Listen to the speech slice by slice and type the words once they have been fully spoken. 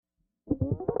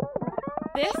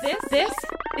This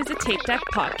is a Tape Deck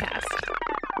podcast.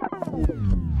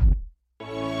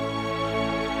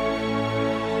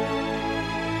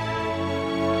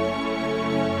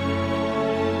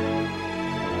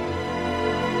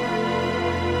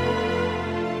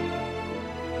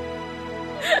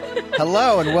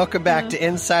 Hello and welcome back to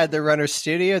Inside the Runner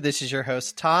Studio. This is your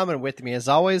host Tom, and with me as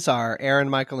always are Aaron,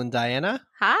 Michael, and Diana.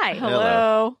 Hi.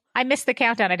 Hello. I missed the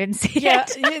countdown. I didn't see it. Yeah,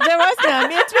 there was none.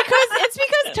 It's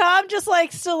because Tom just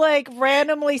likes to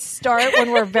randomly start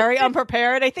when we're very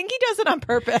unprepared. I think he does it on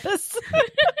purpose.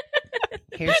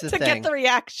 Here's the to thing. get the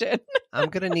reaction. I'm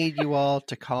going to need you all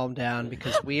to calm down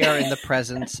because we are in the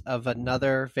presence of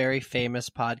another very famous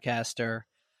podcaster.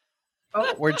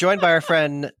 Oh. We're joined by our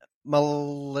friend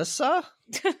Melissa.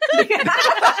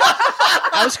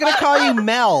 I was going to call you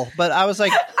Mel, but I was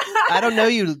like, I don't know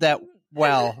you that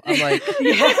well. I'm like,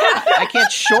 I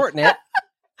can't shorten it.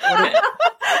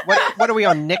 What are we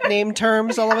on nickname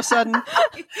terms all of a sudden?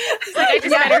 It's like I just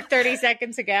met her 30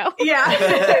 seconds ago. Yeah.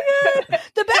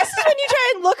 The best is when you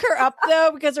try and look her up,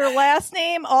 though, because her last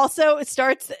name also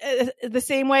starts the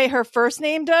same way her first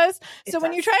name does. So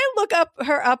when you try and look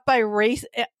her up by race,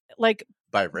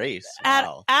 by race. At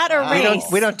a Wow. race.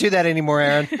 We don't do that anymore,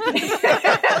 Aaron.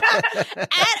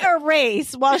 At a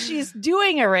race, while she's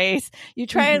doing a race, you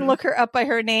try and look her up by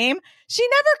her name. She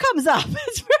never comes up.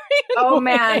 It's very Oh annoying.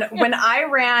 man, when I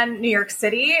ran New York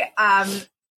City,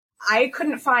 I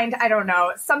couldn't find, I don't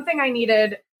know, something I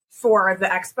needed for the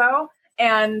expo.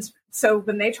 And so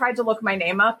when they tried to look my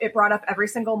name up, it brought up every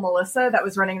single Melissa that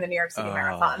was running the New York City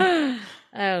Marathon.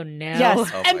 Oh, no. Yes,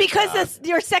 Oh and my because God.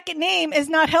 your second name is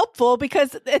not helpful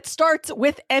because it starts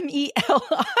with Meli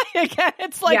again.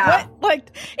 It's like Yeah. what? Like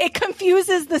it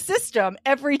confuses the system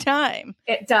every time.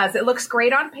 It does. It looks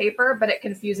great on paper, but it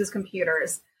confuses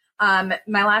computers. My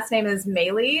last name is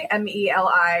Meli, Meli,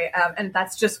 and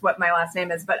that's just what my last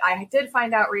name is. But I did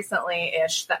find out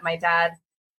recently-ish that my dad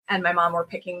and my mom were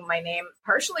picking my name.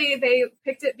 Partially, they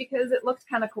picked it because it looked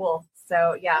kind of cool.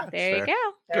 So, yeah, There you Fair. go.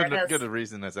 there it is. Good a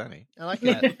reason as any. I like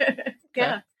that.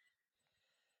 Yeah.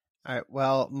 All right.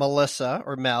 Well, Melissa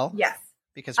or Mel, Yes.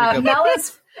 because we go. Mel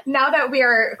is, now that we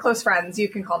are close friends, you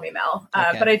can call me Mel.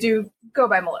 Okay. But I do go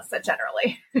by Melissa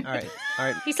generally. All right. All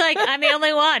right. He's like, I'm the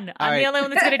only one. I'm right. the only one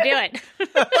that's going to do it.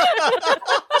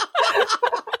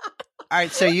 All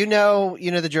right, so you know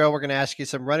the drill. We're going to ask you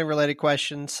some running related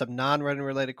questions, some non-running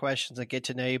related questions, and get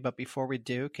to know you. But before we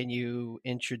do, can you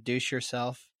introduce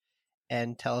yourself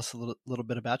and tell us a little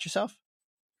bit about yourself?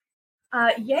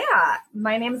 Yeah,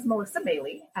 my name is Melissa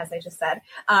Bailey, as I just said.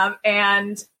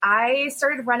 And I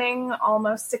started running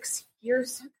almost 5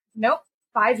 years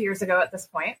ago at this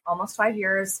point, almost 5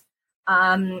 years.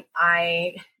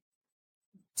 I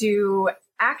do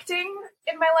acting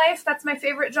in my life. That's my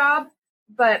favorite job,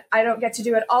 but I don't get to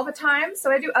do it all the time.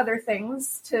 So I do other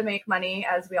things to make money,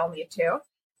 as we all need to.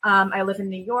 I live in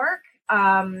New York.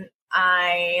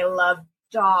 I love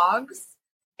dogs.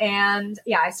 And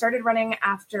yeah, I started running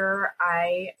after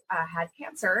I had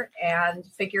cancer and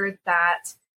figured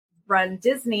that Run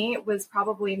Disney was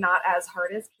probably not as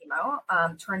hard as chemo.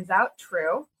 Turns out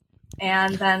true.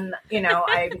 And then,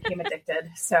 I became addicted.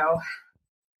 So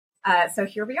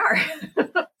here we are.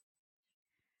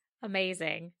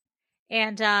 Amazing.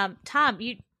 And Tom,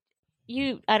 you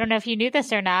I don't know if you knew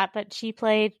this or not, but she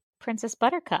played Princess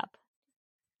Buttercup.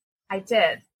 I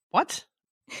did. What?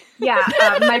 Yeah.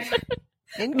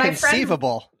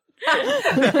 Inconceivable.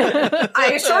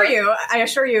 I assure you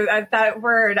that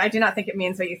word, I do not think it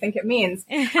means what you think it means.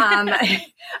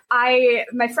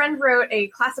 My friend wrote a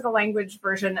classical language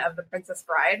version of The Princess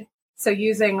Bride. So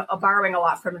borrowing a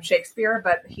lot from Shakespeare,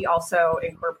 but he also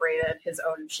incorporated his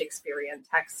own Shakespearean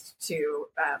text to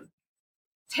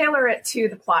tailor it to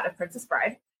the plot of Princess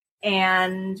Bride.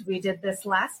 And we did this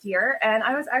last year, and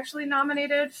I was actually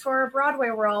nominated for a Broadway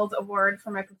World Award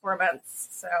for my performance.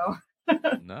 So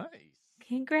Nice.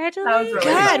 Congratulations. That was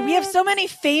really God, we have so many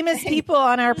famous people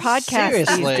on our podcast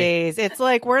Seriously. these days. It's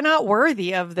like we're not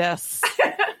worthy of this.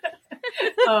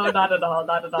 Oh, not at all,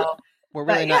 not at all. We're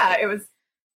But really yeah, not. it was.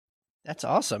 That's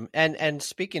awesome. And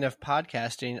speaking of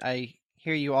podcasting, I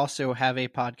hear you also have a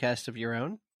podcast of your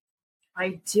own.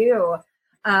 I do.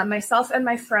 Myself and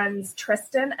my friends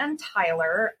Tristan and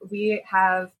Tyler, we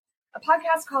have a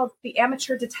podcast called The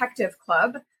Amateur Detective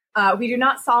Club. We do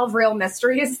not solve real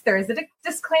mysteries. There is a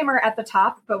disclaimer at the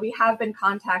top, but we have been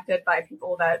contacted by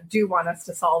people that do want us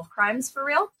to solve crimes for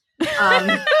real.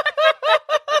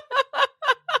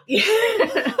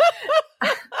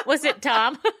 Was it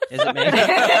Tom? Is it me?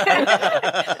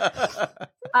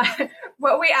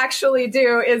 What we actually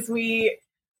do is we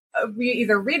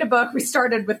either read a book. We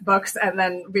started with books, and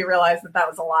then we realized that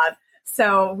was a lot.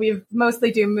 So we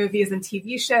mostly do movies and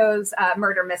TV shows,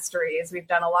 murder mysteries. We've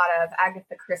done a lot of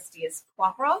Agatha Christie's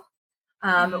Poirot.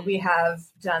 We have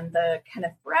done the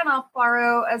Kenneth Branagh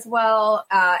Poirot as well.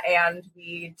 And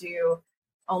we do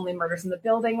Only Murders in the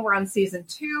Building. We're on season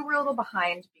 2. We're a little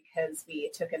behind because we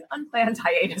took an unplanned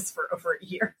hiatus for over a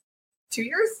year. 2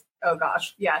 years? Oh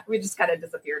gosh. Yeah. We just kind of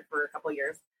disappeared for a couple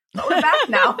years. But we're back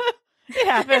now. It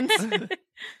happens.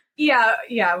 Yeah.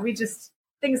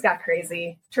 Things got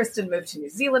crazy. Tristan moved to New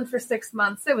Zealand for 6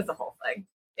 months. It was a whole thing.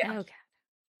 Yeah. Okay.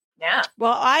 Yeah.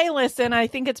 Well, I listen. I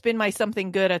think it's been my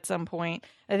something good at some point.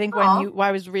 I think when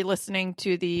I was re-listening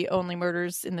to the Only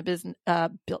Murders in the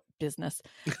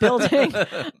Building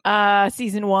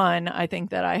season 1, I think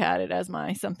that I had it as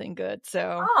my something good.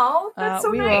 So, that's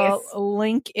so we nice. will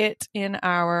link it in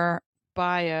our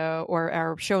bio or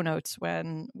our show notes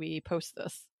when we post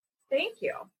this. Thank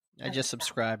you. I just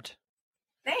subscribed.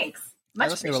 Thanks. I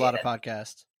Much listen to a lot of appreciated.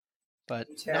 podcasts, but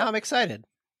Me too. now I'm excited.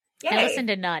 Yay. I listen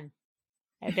to none.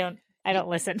 I don't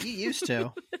listen. You used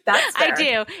to. That's fair. I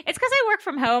do. It's because I work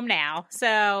from home now,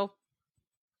 so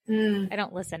Mm. I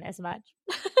don't listen as much.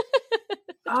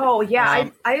 Oh yeah,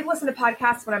 I listen to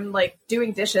podcasts when I'm like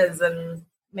doing dishes and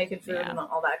making food and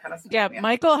all that kind of stuff. Yeah,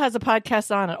 Michael has a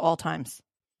podcast on at all times.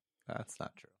 That's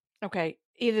not true. Okay,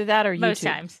 either that or Most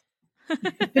YouTube. times.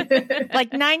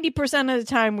 Like 90% of the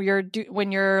time,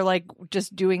 when you're like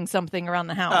just doing something around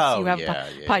the house, you have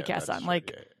podcasts on.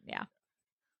 Like, Yeah.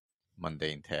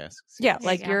 Mundane tasks. yeah, There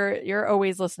like you go. you're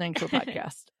always listening to a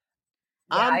podcast.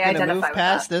 I'm I going to identify move with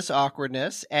past that. this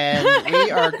awkwardness, and we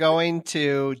are going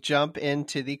to jump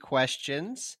into the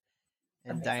questions.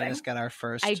 And Amazing. Diana's got our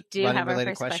first I do have our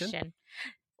running-related first question. question.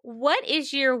 What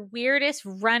is your weirdest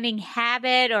running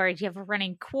habit, or do you have a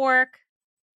running quirk?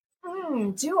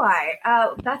 Do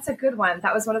I? That's a good one.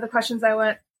 That was one of the questions I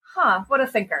went, what a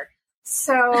thinker.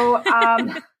 So,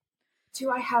 do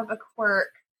I have a quirk?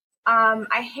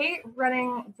 I hate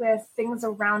running with things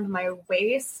around my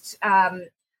waist.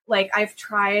 Like I've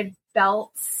tried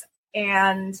belts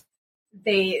and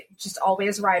they just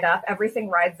always ride up. Everything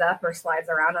rides up or slides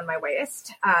around on my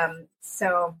waist.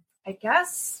 So I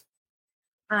guess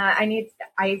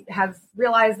I have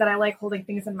realized that I like holding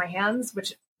things in my hands,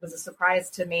 which was a surprise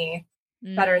to me.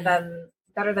 Better than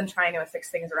trying to affix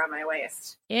things around my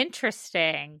waist.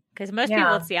 Interesting, because most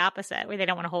people it's the opposite, where they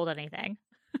don't want to hold anything.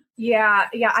 Yeah.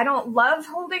 I don't love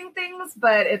holding things,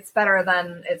 but it's better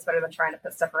than trying to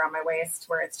put stuff around my waist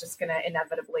where it's just going to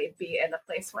inevitably be in a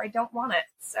place where I don't want it.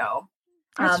 So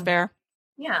That's fair.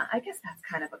 Yeah, I guess that's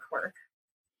kind of a quirk.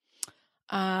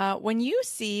 When you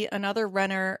see another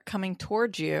runner coming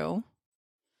towards you,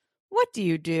 what do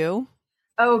you do?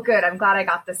 Oh, good. I'm glad I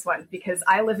got this one because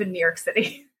I live in New York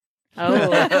City.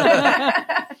 Oh,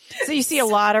 So you see a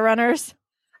lot of runners?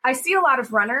 I see a lot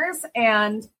of runners,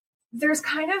 and there's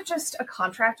kind of just a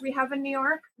contract we have in New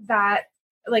York that,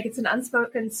 like, it's an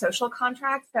unspoken social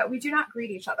contract that we do not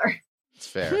greet each other. It's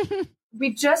fair.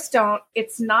 We just don't.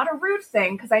 It's not a rude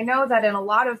thing because I know that in a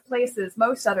lot of places,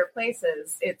 most other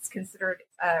places, it's considered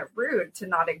rude to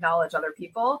not acknowledge other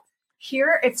people.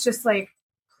 Here, it's just like,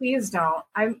 please don't.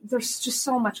 There's just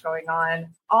so much going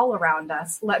on all around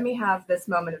us. Let me have this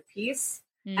moment of peace.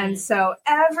 And so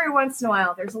every once in a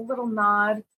while, there's a little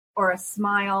nod or a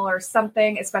smile or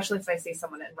something, especially if I see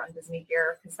someone in Run Disney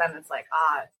gear, because then it's like,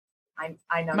 I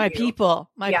know My you. people.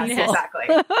 Yes, people. exactly.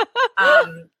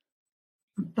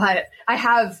 But I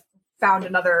have found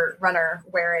another runner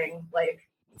wearing like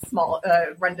small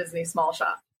Run Disney small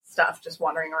shop stuff, just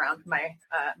wandering around my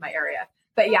my area.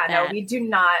 But yeah, no, we do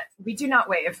not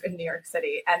wave in New York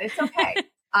City, and it's okay.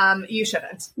 You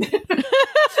shouldn't.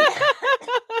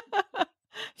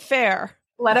 Fair.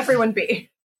 Let everyone be.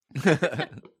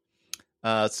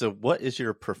 So what is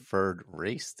your preferred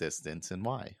race distance and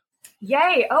why?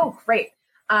 Yay! Oh, great.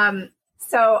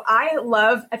 So I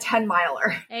love a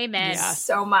 10-miler. Amen. Yeah.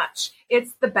 So much.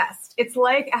 It's the best. It's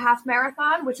like a half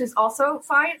marathon, which is also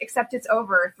fine, except it's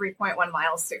over 3.1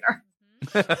 miles sooner.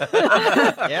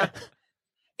 Yeah.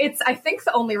 It's, I think,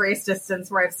 the only race distance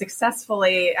where I've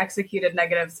successfully executed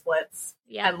negative splits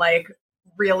and like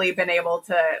really been able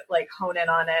to like hone in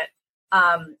on it.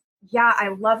 Yeah, I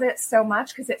love it so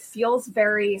much because it feels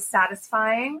very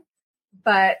satisfying.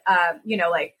 But, you know,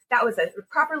 like that was a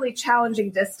properly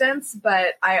challenging distance,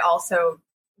 but I also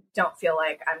don't feel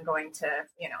like I'm going to,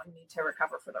 you know, need to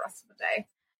recover for the rest of the day.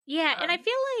 Yeah, and I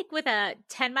feel like with a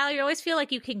 10-mile, you always feel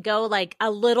like you can go like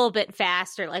a little bit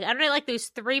faster. Like, I don't know, like those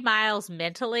 3 miles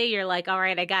mentally, you're like, all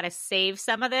right, I got to save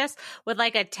some of this. With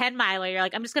like a 10-miler, you're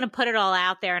like, I'm just going to put it all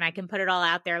out there, and I can put it all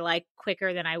out there like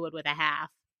quicker than I would with a half.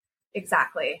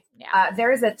 Exactly. Yeah.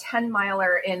 There is a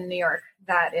 10-miler in New York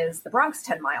that is the Bronx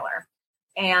 10-miler.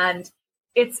 And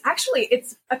it's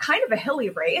a kind of a hilly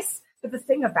race, but the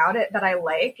thing about it that I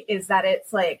like is that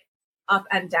it's like up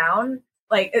and down.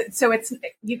 Like, so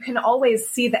you can always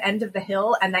see the end of the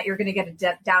hill and that you're going to get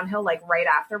a downhill like right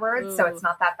afterwards. Ooh. So it's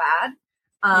not that bad.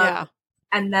 Yeah.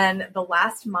 And then the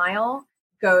last mile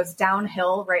goes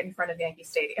downhill right in front of Yankee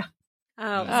Stadium.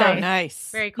 Oh, Oh, nice.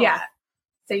 nice. Very cool. Yeah.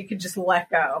 So you can just let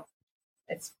go.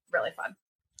 It's really fun.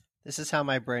 This is how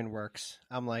my brain works.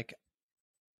 I'm like,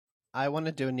 I want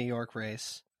to do a New York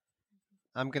race.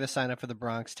 I'm going to sign up for the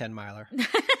Bronx 10 miler.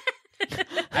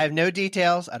 I have no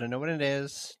details. I don't know what it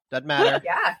is. Doesn't matter.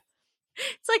 Yeah.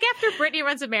 It's like after Brittany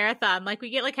runs a marathon, like we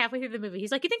get like halfway through the movie.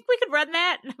 He's like, "You think we could run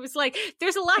that?" And I was like,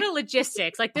 "There's a lot of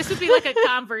logistics. Like this would be like a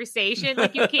conversation.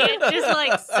 Like you can't just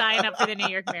like sign up for the New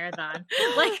York Marathon."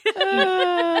 Like,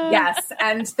 Yes.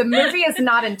 And the movie is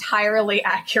not entirely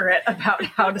accurate about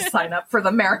how to sign up for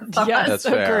the marathon. Yes, That's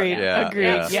fair. agreed. Yeah, Agreed.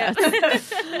 yeah.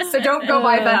 Yes. So don't go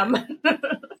by them.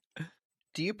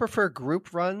 Do you prefer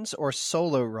group runs or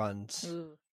solo runs?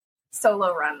 ooh.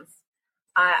 Solo runs.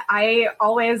 I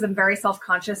always am very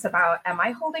self-conscious about, am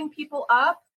I holding people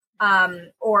up?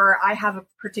 Or I have a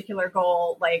particular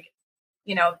goal, like,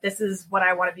 this is what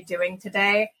I want to be doing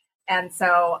today. And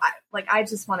so I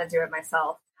just want to do it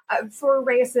myself. For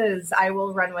races, I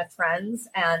will run with friends,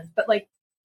 but like,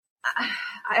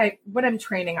 when I'm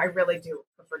training, I really do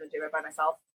prefer to do it by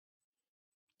myself.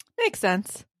 Makes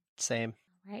sense. Same.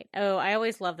 Right. Oh, I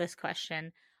always love this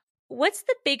question. What's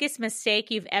the biggest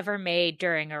mistake you've ever made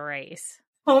during a race?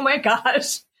 Oh my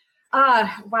gosh.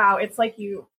 Wow. It's like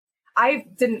I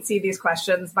didn't see these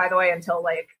questions, by the way, until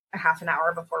like a half an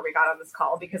hour before we got on this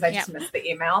call because I just missed the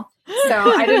email. So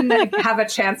I didn't have a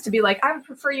chance to be like, I would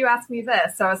prefer you ask me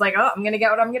this. So I was like, oh, I'm going to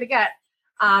get what I'm going to get.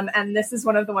 And this is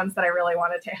one of the ones that I really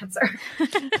wanted to answer.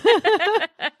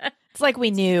 It's like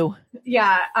we knew.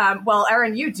 Yeah. Well,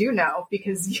 Erin, you do know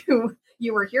because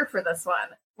you were here for this one.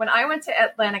 When I went to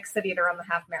Atlantic City to run the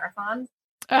half marathon,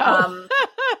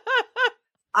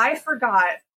 I forgot,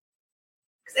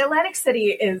 because Atlantic City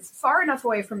is far enough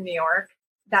away from New York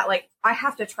that like I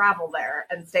have to travel there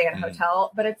and stay in a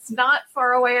hotel, but it's not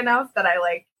far away enough that I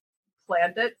like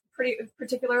planned it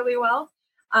particularly well.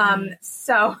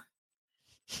 So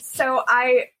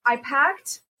I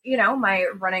packed, my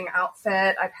running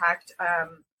outfit. I packed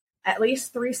at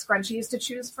least 3 scrunchies to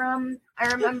choose from. I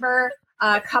remember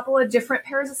a couple of different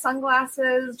pairs of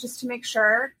sunglasses just to make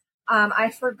sure.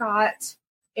 I forgot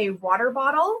a water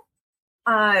bottle,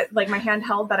 like my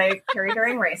handheld that I carry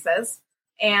during races.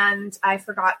 And I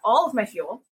forgot all of my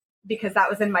fuel because that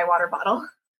was in my water bottle,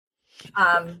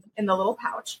 in the little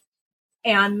pouch.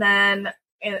 And then,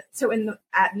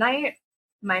 at night,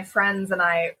 my friends and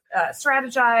I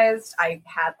strategized. I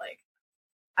had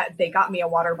they got me a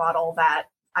water bottle that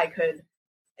I could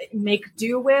make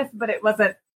do with, but it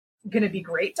wasn't going to be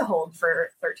great to hold for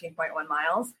 13.1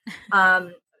 miles.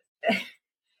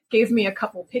 Gave me a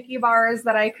couple picky bars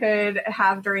that I could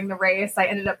have during the race. I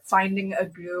ended up finding a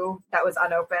goo that was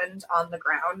unopened on the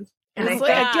ground. And It's I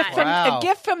like think, a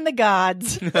gift from the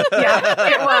gods. yeah,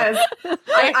 it was.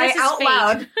 I This is out fate.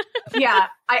 loud,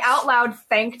 I out loud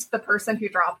thanked the person who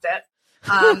dropped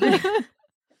it.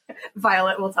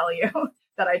 Violet will tell you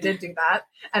that I did do that.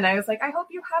 And I was like, I hope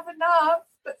you have enough,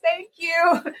 but thank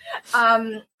you.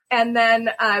 And then,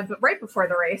 but right before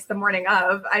the race, the morning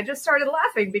of, I just started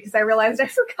laughing because I realized I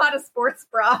forgot a sports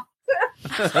bra.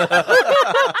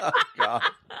 God.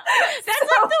 That's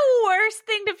like the worst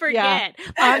thing to forget.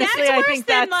 Honestly, that's I worse think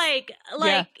than that's-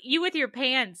 like you with your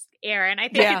pants, Erin. I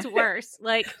think it's worse.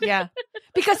 Like, Yeah.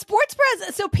 Because sports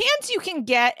bras, so pants you can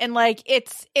get, and like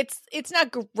it's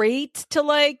not great to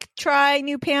like try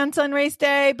new pants on race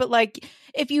day, but like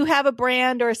if you have a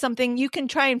brand or something, you can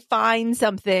try and find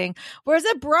something. Whereas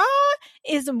a bra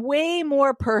is way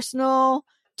more personal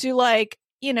to like,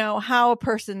 how a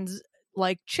person's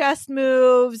like chest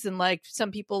moves, and like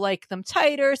some people like them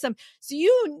tighter. So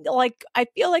I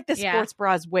feel like the sports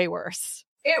bra is way worse.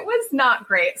 It was not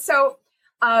great. So,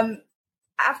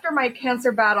 after my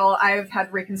cancer battle, I've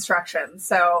had reconstruction.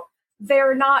 So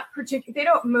they're not they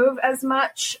don't move as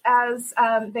much as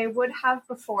they would have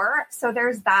before. So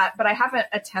there's that, but I haven't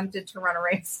attempted to run a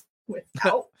race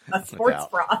without a sports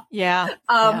bra. Yeah.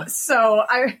 So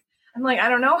I'm like, I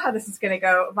don't know how this is going to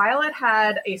go. Violet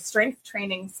had a strength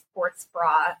training sports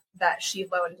bra that she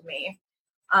loaned me.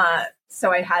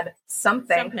 So I had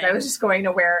something because I was just going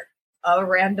to wear a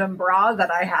random bra that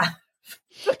I have.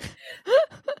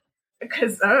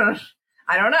 Because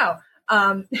I don't know.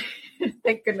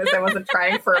 Thank goodness I wasn't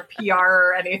trying for a PR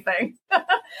or anything.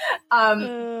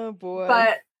 Oh boy.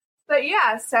 But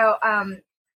yeah, so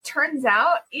turns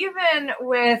out even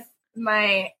with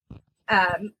my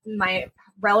my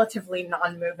relatively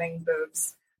non-moving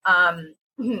boobs.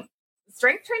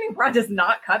 Strength training bra does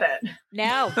not cut it.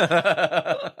 No.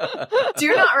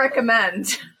 Do not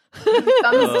recommend.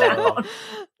 Thumbs down.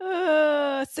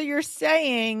 So you're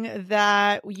saying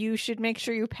that you should make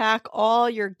sure you pack all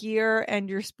your gear and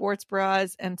your sports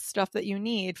bras and stuff that you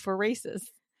need for races.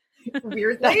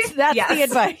 Weirdly, That's yes. the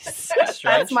advice.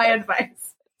 That's my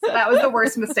advice. So that was the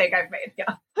worst mistake I've made.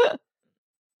 Yeah.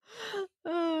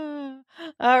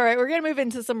 All right, we're going to move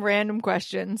into some random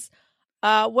questions.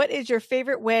 What is your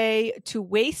favorite way to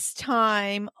waste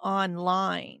time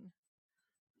online?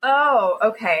 Oh,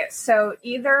 okay. So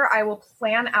either I will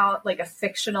plan out like a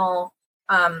fictional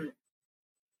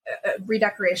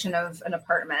redecoration of an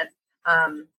apartment.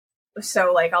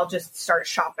 So like I'll just start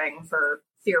shopping for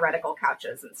theoretical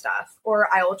couches and stuff, or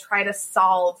I will try to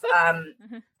solve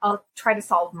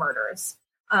murders.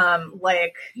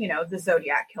 Like, you know, the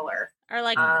Zodiac Killer. Or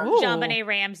like Ooh. JonBenet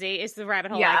Ramsey is the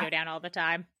rabbit hole Yeah. I go down all the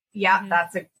time. Yeah, Mhm.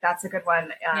 that's a good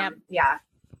one. Yep. Yeah.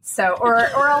 So, or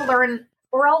I'll learn,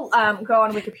 or I'll go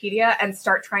on Wikipedia and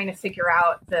start trying to figure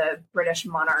out the British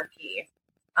monarchy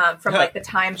from like the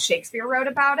time Shakespeare wrote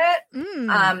about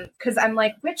it. Because I'm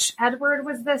like, which Edward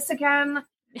was this again?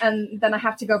 And then I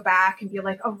have to go back and be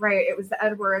like, oh right, it was the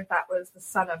Edward that was the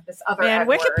son of this other Man,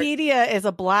 Edward. Wikipedia is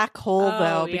a black hole, Oh,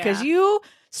 though, because yeah. you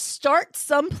start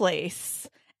someplace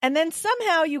and then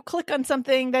somehow you click on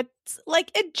something that's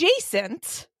like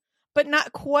adjacent, but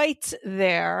not quite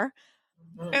there.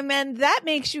 Mhm. And then that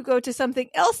makes you go to something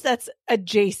else that's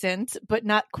adjacent, but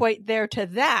not quite there to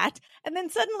that. And then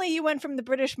suddenly you went from the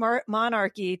British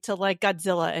monarchy to like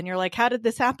Godzilla. And you're like, how did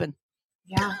this happen?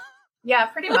 Yeah. Yeah,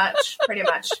 pretty much.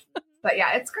 But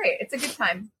yeah, it's great. It's a good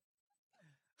time.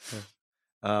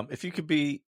 If you could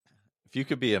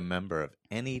be a member of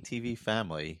any TV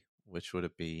family, which would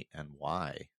it be and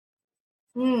why?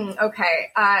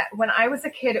 Okay. When I was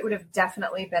a kid, it would have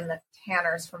definitely been the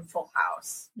Tanners from Full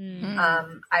House.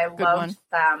 Mm. I Good loved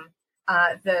them.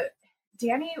 The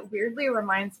Danny weirdly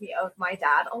reminds me of my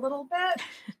dad a little bit.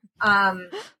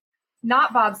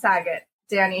 Not Bob Saget,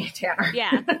 Danny Tanner.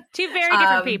 Yeah. Two very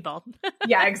different people.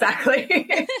 Yeah,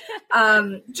 exactly.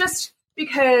 Just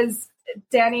because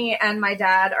Danny and my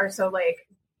dad are so like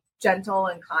gentle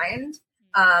and kind.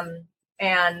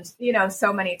 And you know,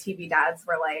 so many TV dads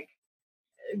were like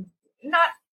not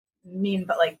mean,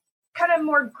 but like kind of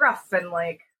more gruff and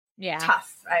like Yeah.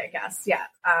 tough, I guess. Yeah.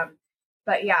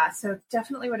 But yeah, so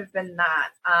definitely would have been that.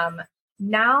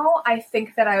 Now I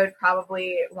think that I would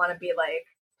probably want to be like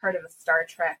part of a Star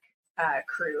Trek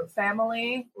crew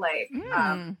family. Like,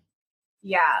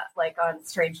 yeah, like on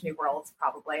Strange New Worlds,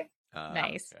 probably.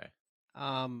 Nice. Okay.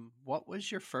 What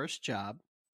was your first job,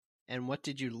 and what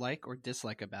did you like or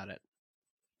dislike about it?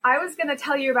 I was going to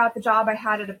tell you about the job I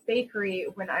had at a bakery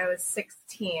when I was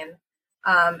 16,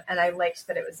 and I liked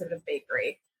that it was at a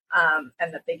bakery, and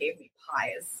that they gave me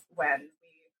pies when we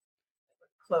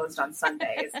closed on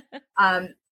Sundays.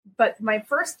 But my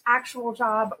first actual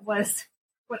job was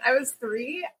when I was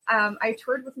 3. I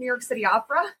toured with New York City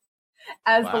Opera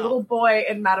as the Wow. little boy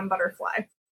in Madame Butterfly.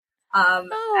 Oh,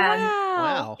 And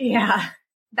Wow. yeah,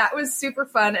 that was super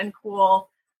fun and cool.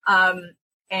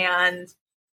 And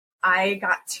I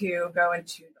got to go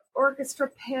into the orchestra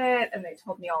pit, and they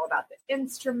told me all about the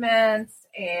instruments,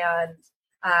 and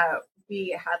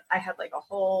I had like a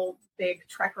whole big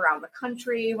trek around the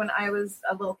country when I was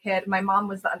a little kid. My mom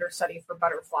was the understudy for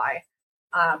Butterfly.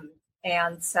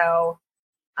 And so,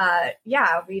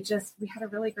 yeah, we had a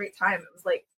really great time. It was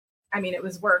like, I mean, it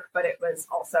was work, but it was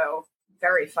also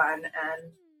very fun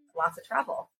and lots of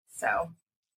travel. So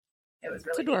it was It's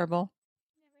really neat. adorable.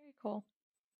 Very cool.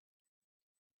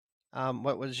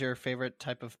 What was your favorite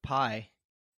type of pie?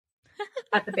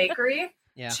 At the bakery.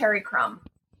 Yeah. Cherry crumb.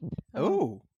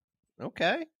 Oh,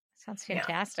 okay. Sounds Yeah.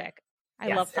 fantastic. I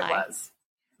Yes, love it pie. was.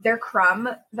 Their crumb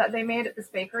that they made at this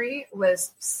bakery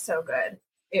was so good.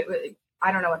 It was,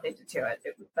 I don't know what they did to it,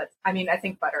 but I mean, I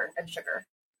think butter and sugar.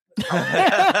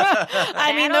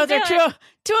 I mean, That'll those do are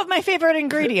two of my favorite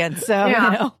ingredients. So, Yeah.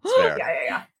 you know. It's fair.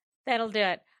 Yeah. That'll do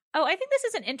it. Oh, I think this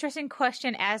is an interesting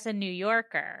question as a New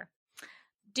Yorker.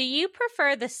 Do you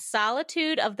prefer the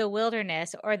solitude of the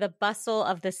wilderness or the bustle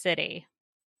of the city?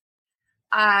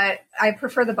 I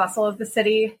prefer the bustle of the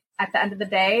city at the end of the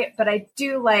day, but I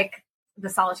do like the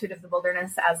solitude of the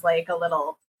wilderness as like a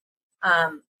little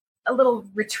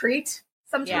retreat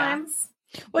sometimes.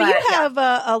 Well, But, you yeah. have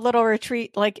a little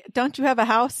retreat. Like, don't you have a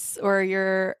house,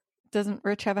 or doesn't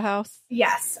Rich have a house?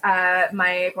 Yes,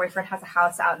 my boyfriend has a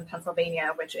house out in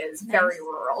Pennsylvania, which is very Nice.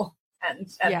 rural and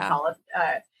Yeah. solid.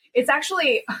 It's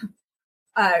actually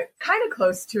kind of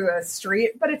close to a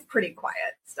street, but it's pretty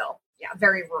quiet still.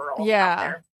 very rural. Yeah. out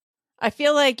there. I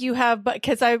feel like you have, but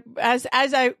because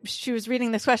she was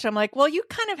reading this question, I'm like, well, you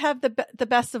kind of have the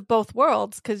best of both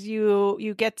worlds because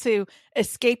you get to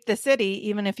escape the city,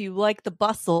 even if you like the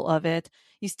bustle of it,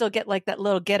 you still get like that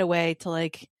little getaway to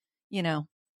like,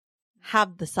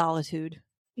 have the solitude.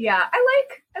 Yeah, I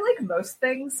like most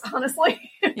things, honestly.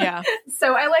 Yeah.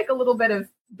 So I like a little bit of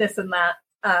this and that.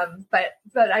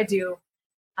 But I do.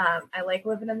 I like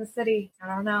living in the city. I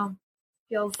don't know.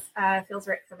 Feels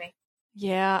right for me.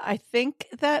 Yeah, I think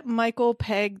that Michael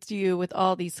pegged you with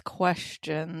all these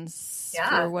questions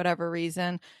for whatever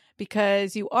reason,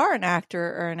 because you are an actor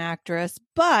or an actress.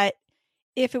 But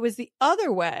if it was the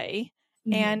other way,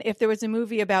 and if there was a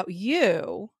movie about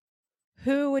you,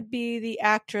 who would be the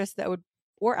actress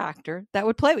or actor that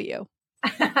would play with you?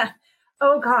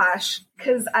 Oh gosh,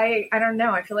 because I don't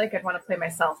know. I feel like I'd want to play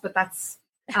myself, but that's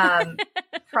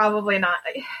probably not.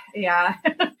 Yeah.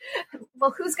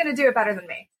 Well, who's going to do it better than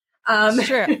me?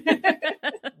 Sure.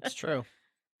 It's true.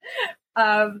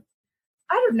 I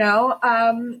don't know.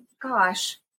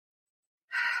 Gosh,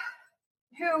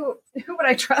 who would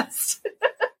I trust?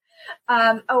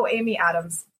 Amy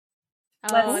Adams.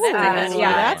 Oh,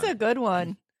 That's a good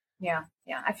one. Yeah.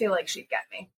 I feel like she'd get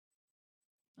me.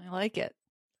 I like it.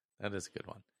 That is a good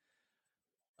one.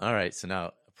 All right, so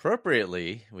now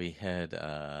appropriately we head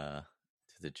to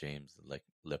the James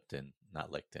Lipton,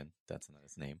 not Licton. That's not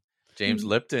his name. James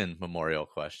Lipton Memorial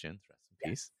Questions. Rest in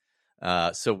peace.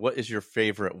 So what is your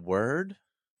favorite word?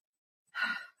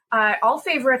 All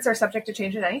favorites are subject to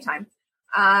change at any time.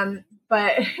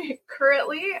 But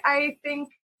currently, I think,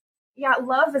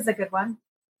 love is a good one.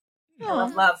 I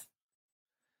love love.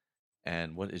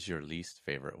 And what is your least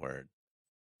favorite word?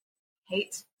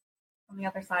 Hate, on the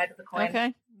other side of the coin.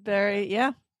 Okay.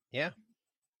 Yeah.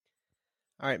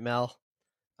 All right, Mel.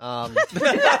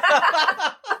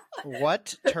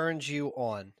 What turns you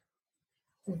on?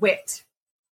 Wit.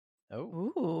 Oh,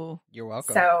 Ooh. you're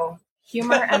welcome. So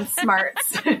humor and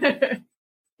smarts.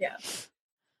 Yeah.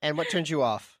 And what turns you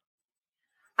off?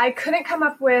 I couldn't come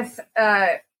up with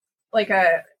like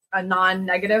a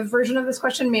non-negative version of this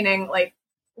question, meaning like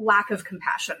lack of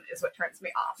compassion is what turns me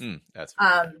off. That's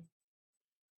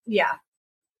yeah.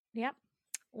 Yep.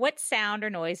 What sound or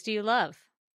noise do you love?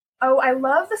 Oh, I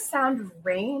love the sound of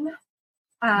rain.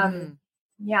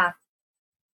 Yeah.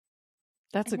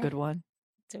 That's a good one.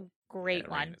 It's a great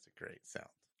one. Rain is a great sound.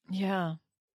 Yeah.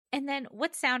 And then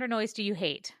what sound or noise do you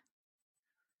hate?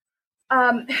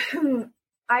 I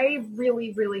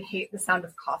really, really hate the sound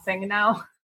of coughing now.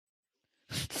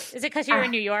 Is it because you're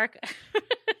in New York?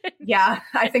 Yeah,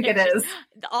 I think it is.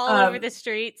 All over the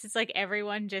streets. It's like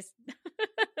everyone just.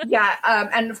 Yeah.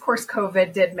 And of course,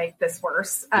 COVID did make this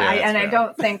worse. I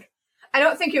don't think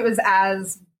it was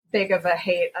as big of a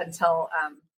hate until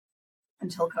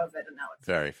COVID, and now it's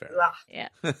very fair. Ugh.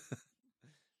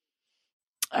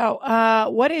 Yeah.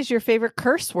 What is your favorite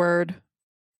curse word?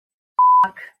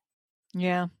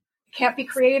 Yeah. Can't be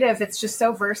creative. It's just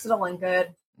so versatile and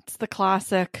good. It's the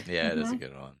classic. Yeah, it is a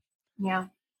good one. Yeah.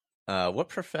 What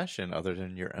profession other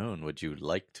than your own would you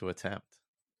like to attempt?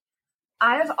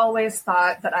 I've always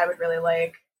thought that I would really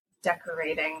like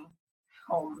decorating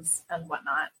homes and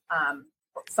whatnot.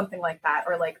 Something like that,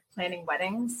 or like planning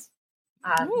weddings,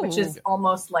 which is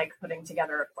almost like putting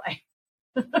together a play.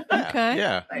 Okay.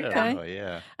 Yeah. Okay.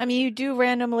 Yeah. I mean, you do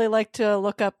randomly like to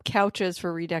look up couches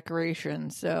for redecoration,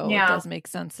 so it does make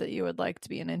sense that you would like to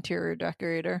be an interior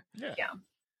decorator. Yeah.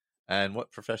 And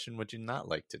what profession would you not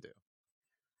like to do?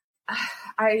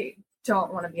 I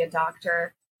don't want to be a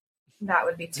doctor. That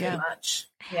would be too much.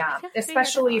 Yeah,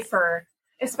 especially for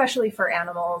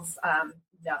animals.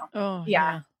 No. Oh,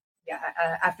 yeah.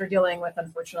 After dealing with,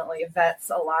 unfortunately, vets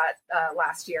a lot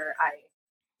last year,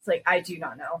 it's like I do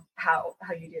not know how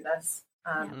you do this.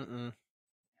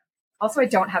 Also, I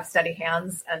don't have steady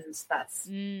hands, and that's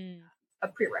a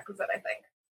prerequisite, I think.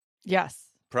 Yes.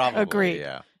 Probably. Agreed.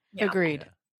 Yeah. Agreed.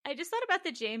 I just thought about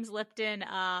the James Lipton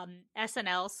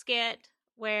SNL skit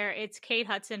where it's Kate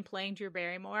Hudson playing Drew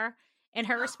Barrymore. And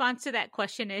her response to that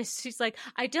question is, she's like,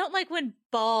 I don't like when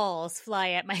balls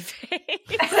fly at my face. And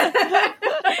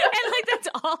like, that's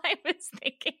all I was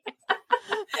thinking.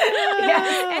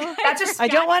 I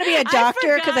don't want to be a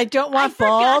doctor because I don't want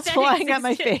balls flying at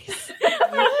my face.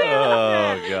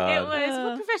 Oh, God. It was,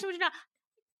 what profession would you not?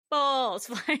 Balls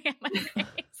flying at my face.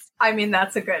 I mean,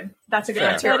 that's a good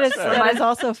answer. That is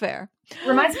also fair.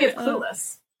 Reminds me of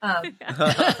Clueless.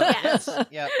 Yes.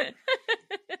 Yep.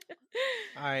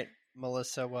 All right,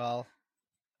 Melissa. Well,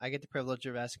 I get the privilege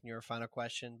of asking you a final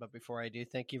question, but before I do,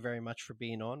 thank you very much for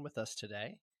being on with us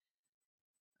today.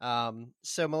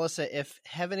 So Melissa, if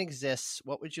heaven exists,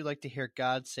 what would you like to hear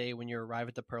God say when you arrive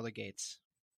at the pearly gates?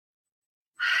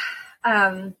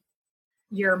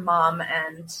 Your mom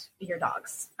and your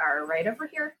dogs are right over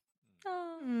here.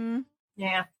 Mm,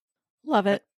 Yeah. love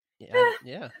it.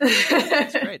 Yeah,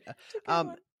 that's great.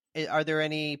 Are there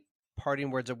any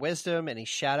parting words of wisdom? Any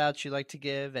shout outs you'd like to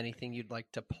give? Anything you'd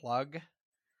like to plug?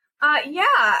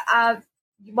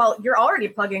 Well, you're already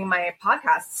plugging my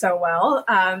podcast so well.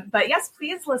 But yes,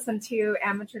 please listen to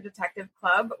Amateur Detective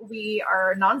Club. We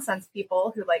are nonsense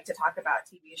people who like to talk about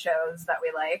TV shows that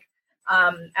we like.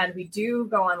 And we do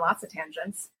go on lots of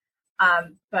tangents.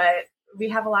 But we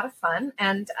have a lot of fun.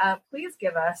 And please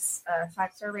give us a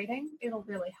 5-star rating. It'll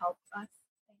really help us.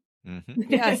 Mm-hmm.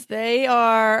 Yes, they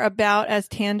are about as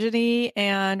tangenty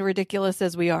and ridiculous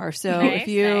as we are. So Nice, if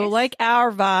you nice. like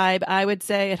our vibe, I would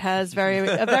say it has a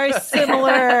very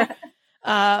similar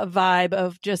vibe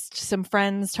of just some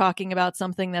friends talking about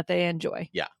something that they enjoy.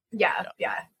 Yeah,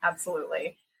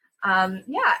 absolutely.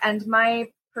 And my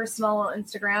personal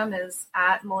Instagram is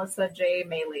at Melissa J.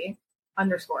 Maley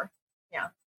 _ Yeah.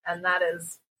 And that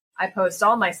is, I post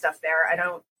all my stuff there. I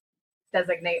don't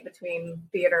designate between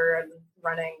theater and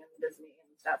running and Disney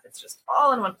and stuff. It's just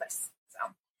all in one place.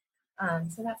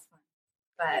 So that's fun.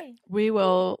 But We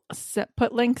will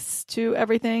put links to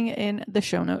everything in the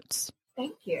show notes.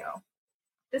 thank you.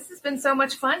 This has been so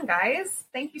much fun, guys.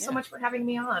 Thank you so Yeah. much for having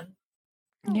me on.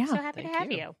 Yeah. So happy to Thank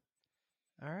have you. you.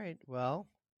 All right. Well,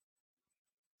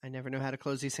 I never know how to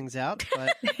close these things out,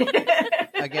 but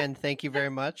again, thank you very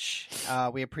much.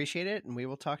 We appreciate it, and we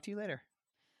will talk to you later.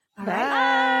 All right.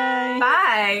 Bye.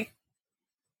 Bye.